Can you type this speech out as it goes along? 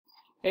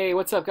Hey,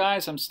 what's up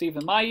guys? I'm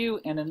Stephen Mayeux,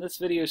 and in this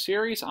video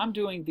series I'm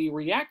doing the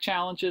React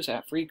challenges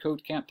at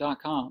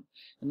freecodecamp.com.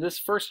 In this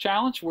first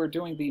challenge we're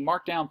doing the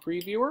Markdown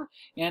Previewer,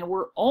 and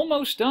we're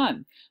almost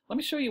done. Let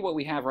me show you what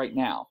we have right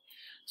now.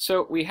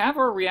 So we have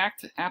our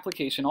React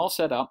application all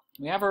set up,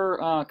 we have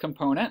our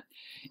component,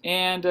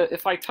 and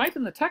if I type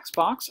in the text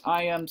box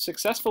I am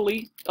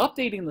successfully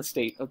updating the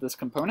state of this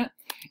component,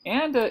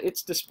 and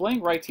it's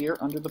displaying right here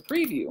under the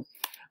preview.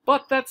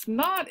 But that's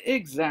not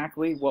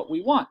exactly what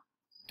we want,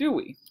 do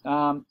we?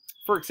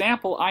 For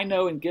example, I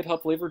know in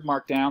GitHub flavored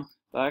Markdown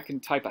that I can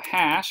type a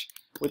hash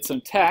with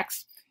some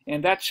text,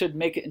 and that should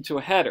make it into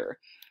a header.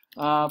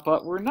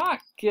 But we're not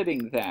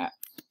getting that.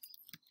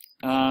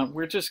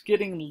 We're just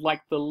getting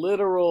like the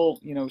literal,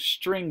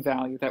 string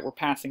value that we're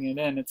passing it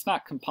in. It's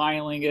not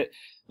compiling it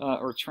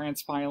or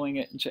transpiling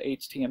it into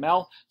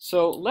HTML.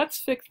 So let's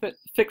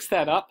fix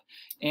that up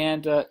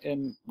and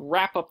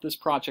wrap up this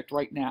project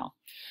right now.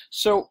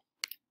 So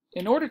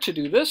in order to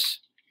do this,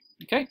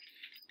 okay.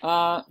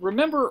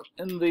 Remember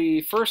in the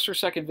first or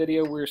second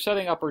video we were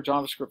setting up our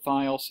JavaScript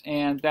files,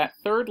 and that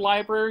third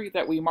library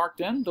that we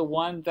marked in, the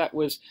one that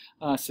was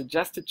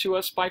suggested to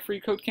us by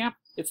FreeCodeCamp,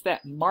 it's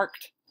that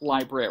marked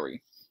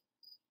library.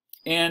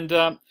 And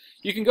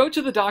you can go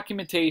to the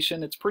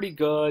documentation, it's pretty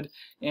good,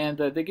 and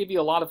they give you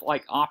a lot of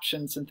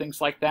options and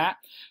things like that.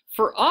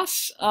 For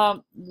us,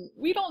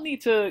 we don't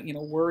need to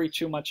worry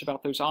too much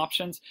about those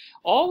options.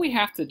 All we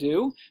have to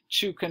do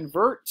to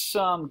convert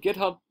some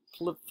GitHub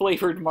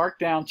flavored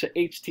Markdown to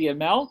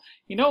HTML,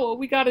 you know what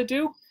we got to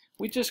do?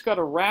 We just got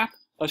to wrap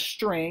a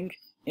string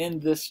in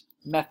this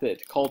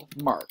method called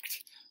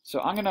marked. So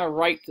I'm going to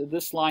write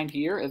this line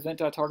here,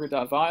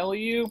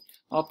 event.target.value.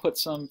 I'll put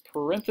some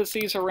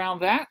parentheses around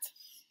that.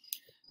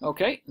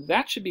 Okay,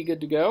 that should be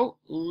good to go.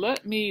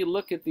 Let me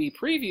look at the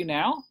preview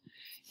now,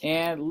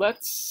 and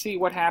let's see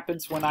what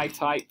happens when I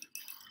type,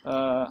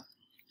 oh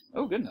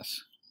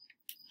goodness.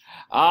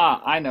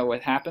 I know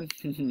what happened.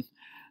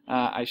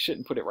 I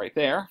shouldn't put it right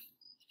there.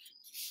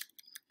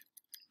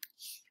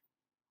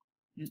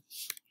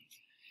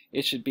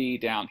 It should be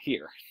down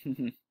here.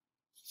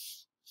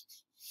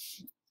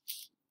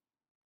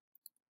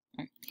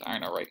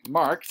 Darn, all right,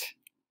 marked.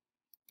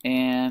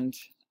 And,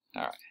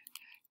 all right.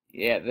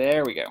 Yeah,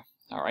 there we go.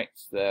 All right,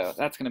 so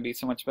that's going to be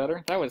so much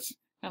better. That was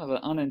kind of an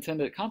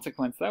unintended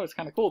consequence. That was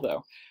kind of cool,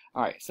 though.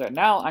 All right, so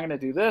now I'm going to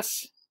do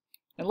this.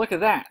 And look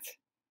at that.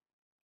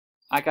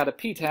 I got a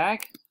p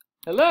tag.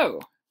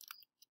 Hello.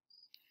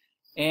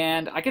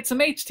 And I get some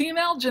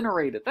HTML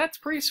generated. That's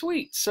pretty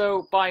sweet.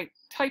 So by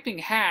typing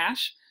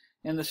hash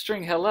in the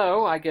string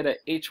hello, I get a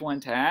h1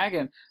 tag,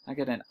 and I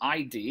get an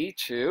ID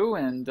too,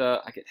 and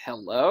I get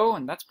hello,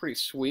 and that's pretty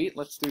sweet.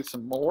 Let's do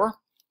some more.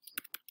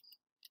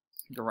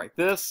 I can write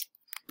this.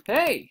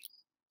 Hey!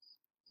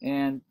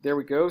 And there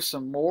we go,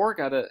 some more.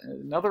 Got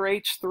another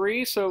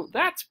h3, so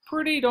that's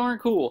pretty darn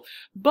cool.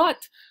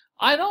 But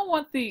I don't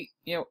want the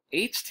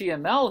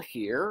HTML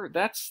here.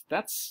 That's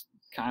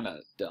kind of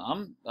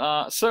dumb.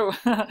 So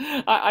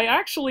I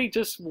actually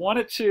just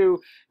wanted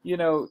to,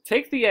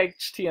 take the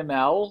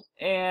HTML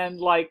and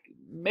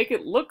make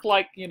it look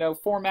like,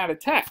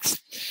 formatted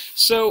text.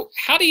 So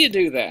how do you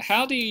do that?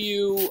 How do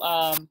you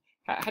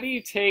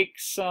take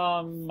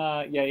some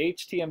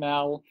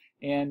HTML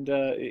and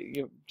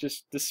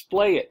just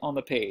display it on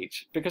the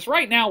page? Because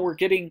right now we're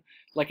getting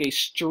like a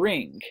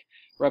string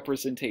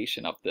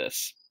representation of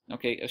this.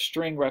 Okay, a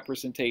string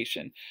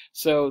representation.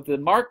 So the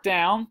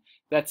markdown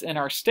that's in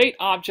our state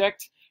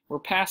object, we're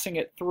passing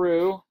it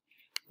through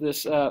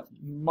this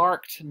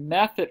marked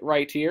method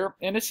right here,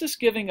 and it's just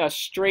giving us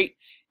straight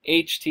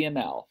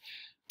HTML.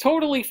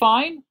 Totally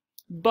fine,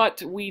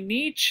 but we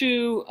need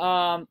to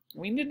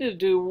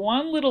do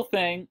one little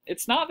thing.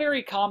 It's not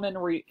very common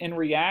in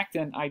React,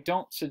 and I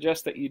don't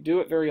suggest that you do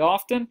it very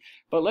often,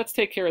 but let's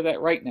take care of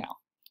that right now.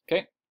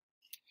 Okay,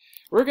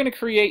 we're going to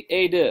create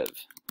a div.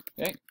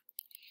 Okay,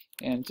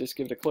 and just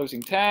give it a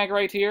closing tag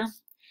right here.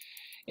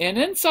 And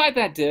inside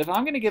that div,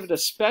 I'm going to give it a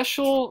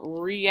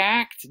special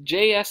React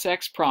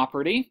JSX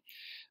property.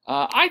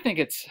 I think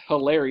it's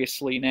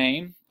hilariously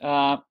named.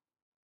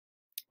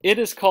 It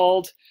is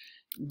called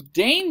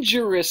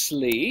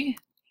dangerously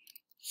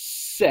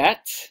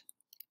set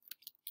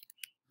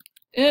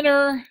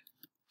inner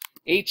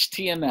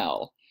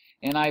HTML.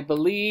 And I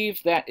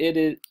believe that it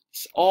is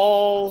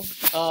all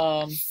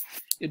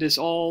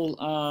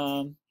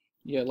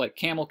like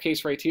camel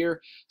case right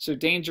here. So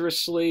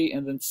dangerously,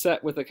 and then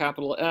set with a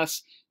capital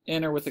S,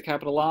 enter with a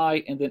capital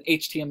I, and then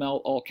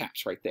HTML all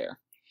caps right there.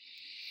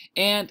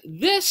 And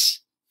this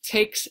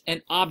takes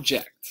an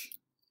object.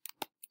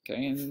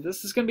 Okay, and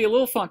this is going to be a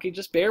little funky,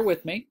 just bear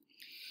with me.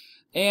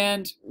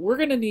 And we're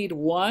going to need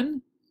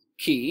one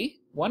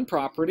key, one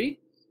property,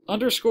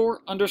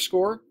 underscore,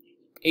 underscore,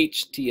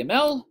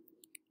 HTML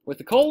with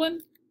a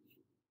colon.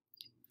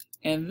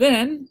 And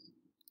then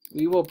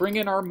we will bring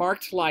in our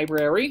marked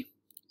library.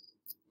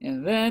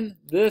 And then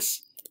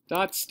this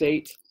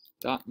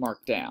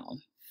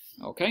 .state.markdown.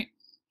 Okay.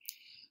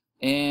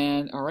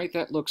 And all right,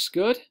 that looks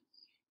good.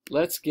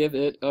 Let's give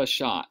it a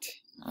shot.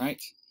 All right.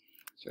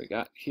 So we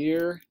got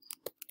here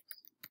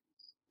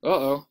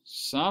Uh-oh,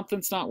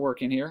 something's not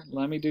working here.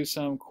 Let me do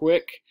some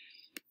quick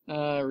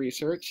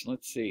research.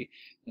 Let's see.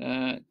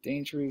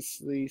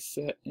 Dangerously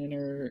set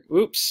inner.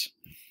 Oops.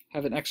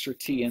 Have an extra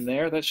T in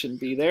there. That shouldn't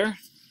be there.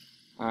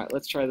 All right,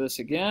 let's try this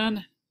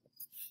again.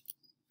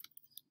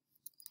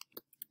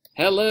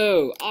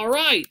 Hello. All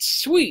right,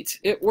 sweet.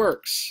 It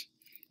works.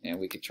 And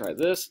we could try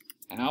this.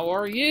 How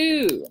are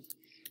you?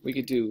 We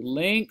could do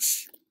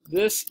links.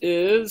 This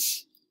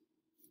is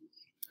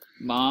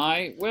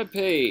my web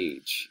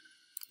page.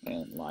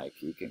 And like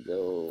you can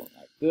go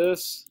like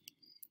this.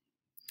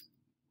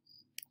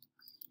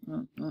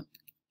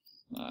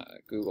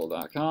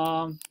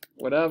 Google.com,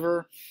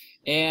 whatever.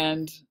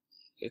 And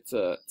it's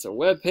a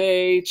web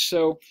page.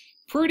 So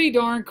pretty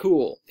darn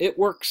cool. It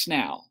works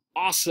now.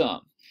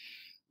 Awesome.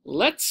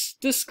 Let's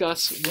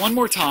discuss one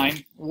more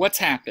time what's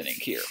happening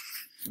here,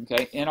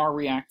 okay, in our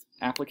React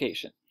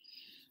application.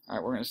 All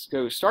right, we're going to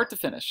go start to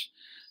finish.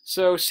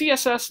 So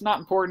CSS, not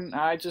important.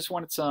 I just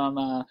wanted some,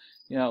 a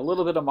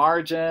little bit of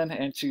margin,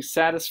 and to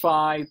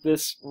satisfy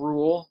this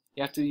rule,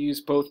 you have to use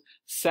both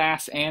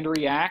Sass and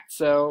React.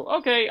 So,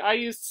 okay, I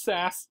used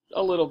Sass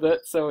a little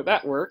bit, so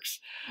that works.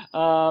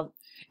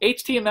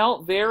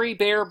 HTML, very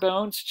bare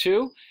bones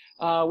too.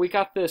 We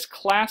got this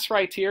class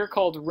right here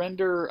called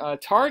render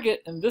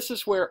target, and this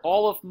is where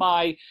all of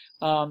my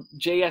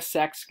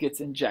JSX gets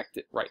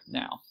injected right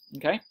now.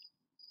 Okay,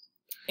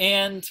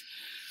 and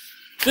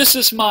this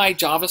is my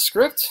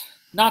JavaScript.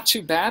 Not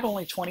too bad,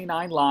 only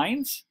 29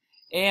 lines,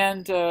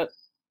 and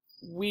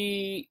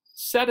we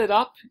set it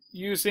up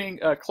using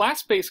a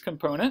class-based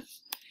component,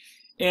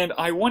 and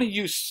I want to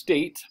use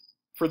state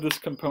for this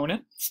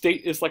component.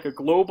 State is like a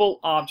global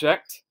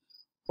object.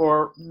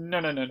 Or,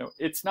 no,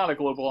 it's not a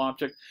global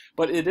object,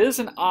 but it is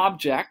an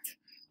object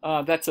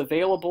that's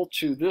available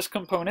to this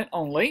component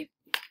only.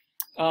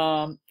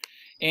 And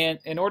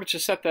in order to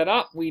set that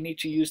up, we need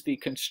to use the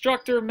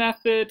constructor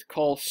method,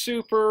 call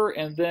super,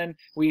 and then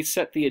we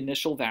set the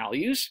initial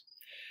values.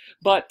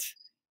 But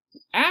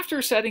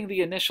after setting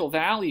the initial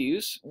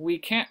values, we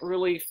can't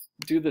really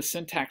do the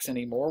syntax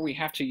anymore. We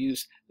have to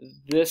use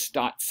this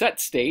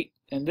 .setState,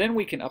 and then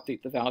we can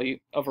update the value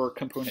of our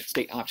component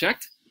state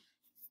object.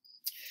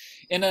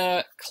 In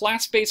a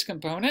class-based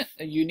component,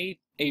 you need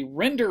a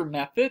render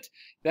method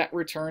that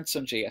returns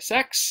some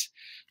JSX.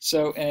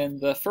 So in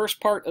the first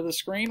part of the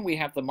screen, we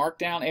have the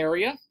Markdown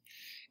area,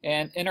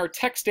 and in our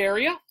text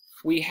area,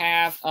 we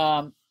have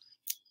I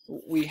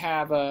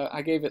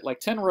gave it like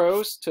 10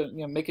 rows to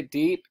make it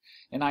deep,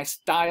 and I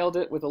styled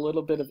it with a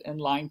little bit of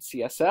inline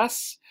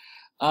CSS.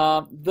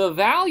 The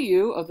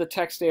value of the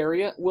text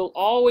area will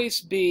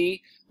always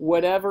be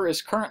whatever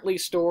is currently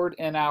stored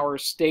in our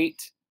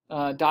state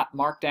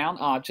 .markdown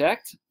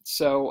object.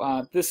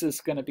 So this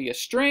is going to be a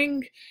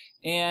string,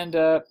 and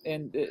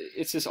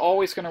it's just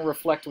always going to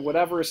reflect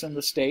whatever is in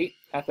the state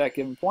at that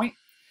given point.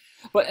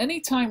 But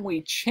anytime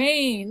we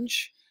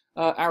change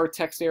our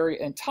text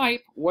area and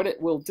type, what it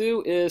will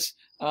do is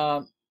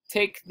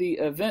take the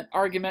event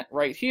argument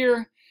right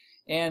here,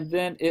 and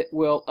then it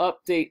will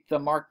update the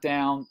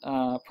Markdown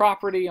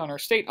property on our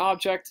state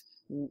object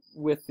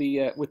with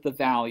the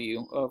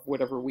value of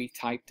whatever we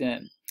typed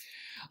in.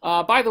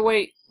 By the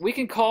way, we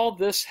can call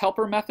this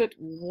helper method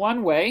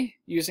one way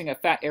using a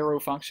fat arrow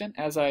function,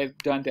 as I've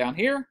done down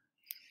here,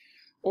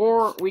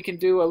 or we can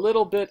do a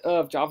little bit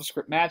of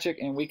JavaScript magic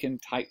and we can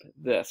type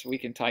this. We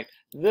can type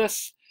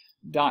this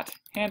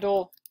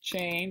 .handle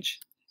change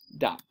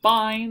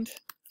 .bind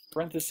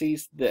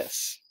parentheses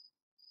this,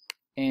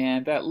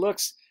 and that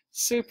looks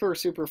super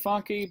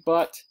funky,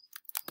 but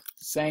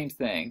same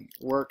thing,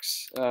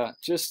 works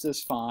just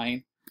as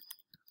fine.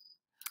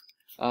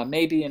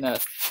 Maybe in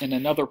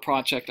another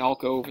project I'll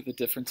go over the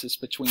differences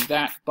between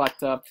that, but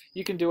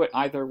you can do it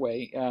either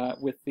way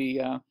with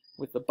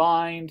the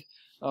bind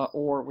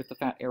or with the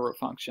fat arrow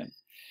function.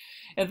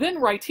 And then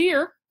right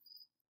here,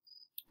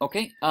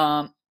 okay,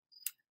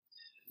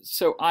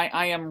 so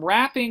I am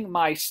wrapping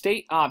my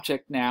state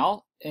object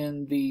now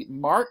in the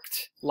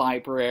marked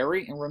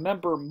library, and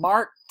remember,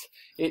 marked,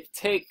 it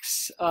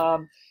takes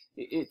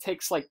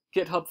like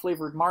GitHub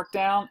flavored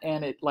Markdown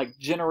and it like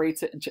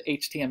generates it into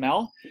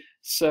HTML.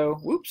 So,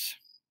 whoops.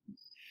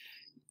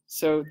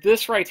 So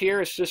this right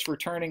here is just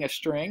returning a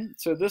string.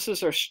 So this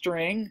is our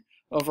string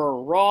of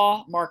our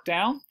raw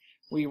Markdown.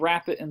 We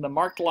wrap it in the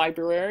marked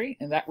library,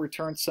 and that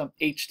returns some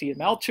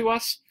HTML to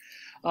us.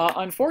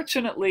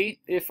 Unfortunately,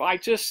 if I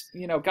just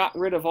got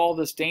rid of all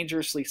this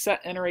dangerously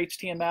set inner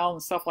HTML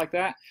and stuff like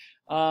that,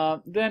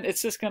 then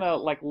it's just gonna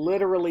like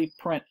literally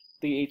print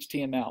the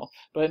HTML.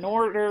 But in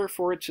order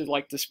for it to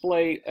like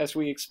display as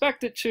we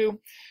expect it to,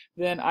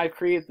 then I've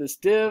created this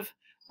div.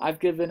 I've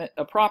given it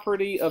a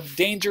property of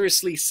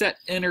dangerously set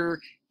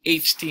inner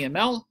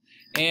HTML,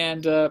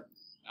 and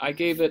I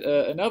gave it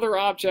another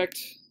object.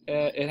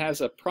 It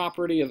has a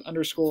property of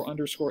underscore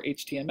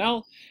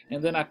HTML,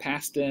 and then I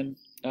passed in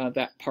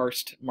that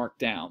parsed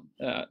Markdown.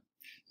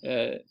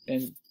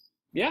 And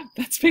yeah,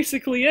 that's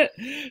basically it.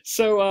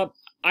 So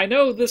I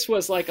know this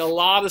was like a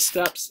lot of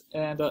steps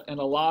and a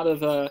lot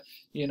of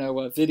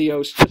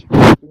videos just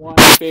one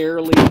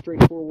fairly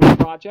straightforward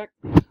project.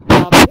 In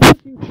the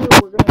future,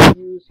 we're going to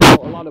use a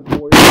lot of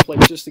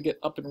boilerplate just to get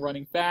up and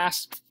running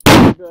fast.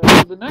 And,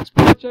 for the next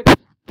project,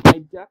 I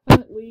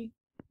definitely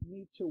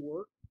need to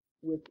work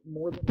with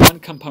more than one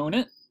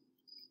component.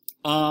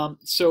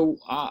 So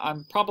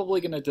I'm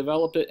probably going to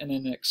develop it in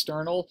an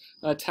external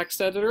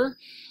text editor.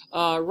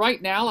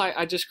 Right now,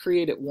 I just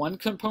created one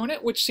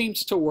component, which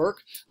seems to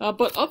work.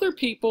 But other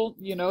people,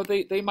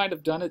 they might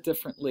have done it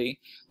differently.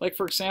 Like,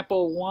 for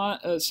example,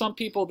 some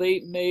people,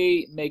 they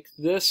may make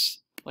this,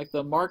 like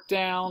the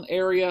Markdown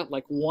area,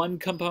 like one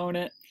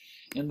component,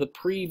 and the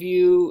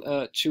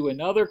preview to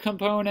another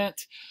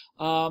component.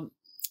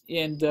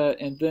 And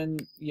then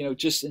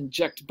just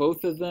inject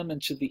both of them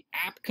into the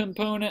app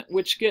component,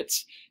 which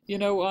gets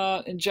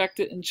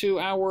injected into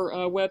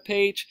our web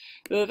page.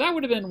 That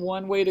would have been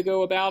one way to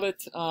go about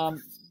it.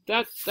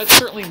 That's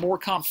certainly more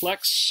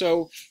complex.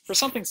 So for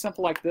something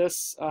simple like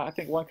this, I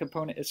think one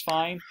component is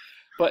fine.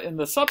 But in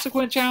the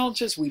subsequent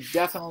challenges, we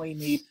definitely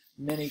need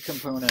many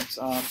components.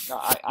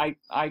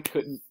 I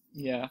couldn't.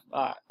 Yeah,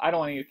 I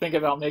don't even think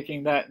about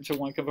making that into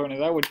one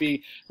component. That would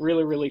be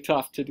really, really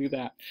tough to do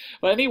that.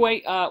 But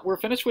anyway, we're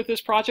finished with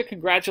this project.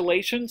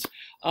 Congratulations.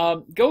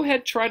 Go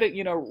ahead, try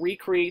to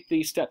recreate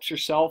these steps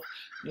yourself.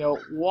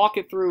 Walk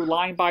it through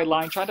line by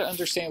line. Try to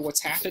understand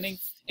what's happening.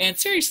 And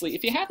seriously,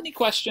 if you have any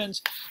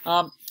questions,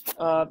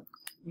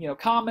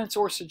 comments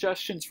or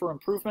suggestions for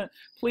improvement,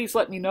 please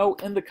let me know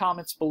in the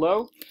comments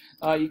below.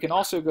 You can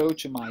also go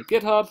to my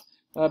GitHub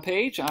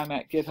page. I'm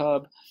at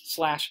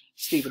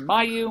GitHub/Stephen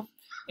Mayeux.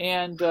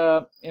 And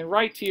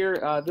right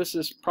here, this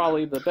is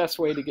probably the best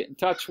way to get in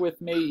touch with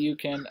me. You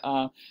can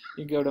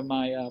go to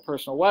my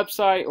personal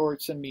website or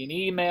send me an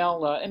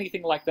email,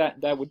 anything like that.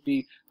 That would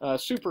be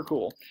super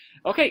cool.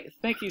 Okay,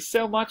 thank you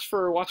so much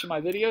for watching my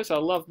videos. I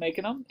love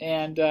making them.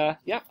 And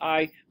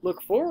I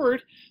look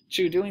forward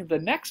to doing the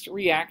next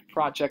React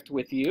project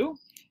with you,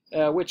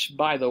 which,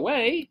 by the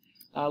way,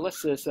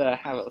 let's just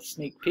have a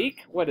sneak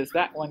peek. What is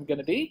that one going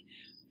to be?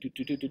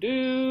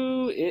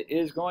 It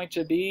is going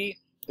to be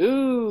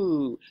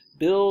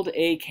build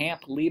a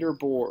camp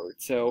leaderboard.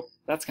 So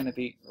that's going to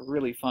be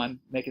really fun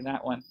making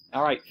that one.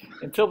 All right,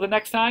 until the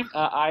next time,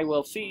 I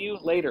will see you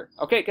later.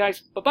 Okay, guys,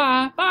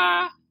 bye-bye,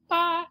 bye,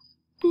 bye,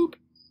 boop.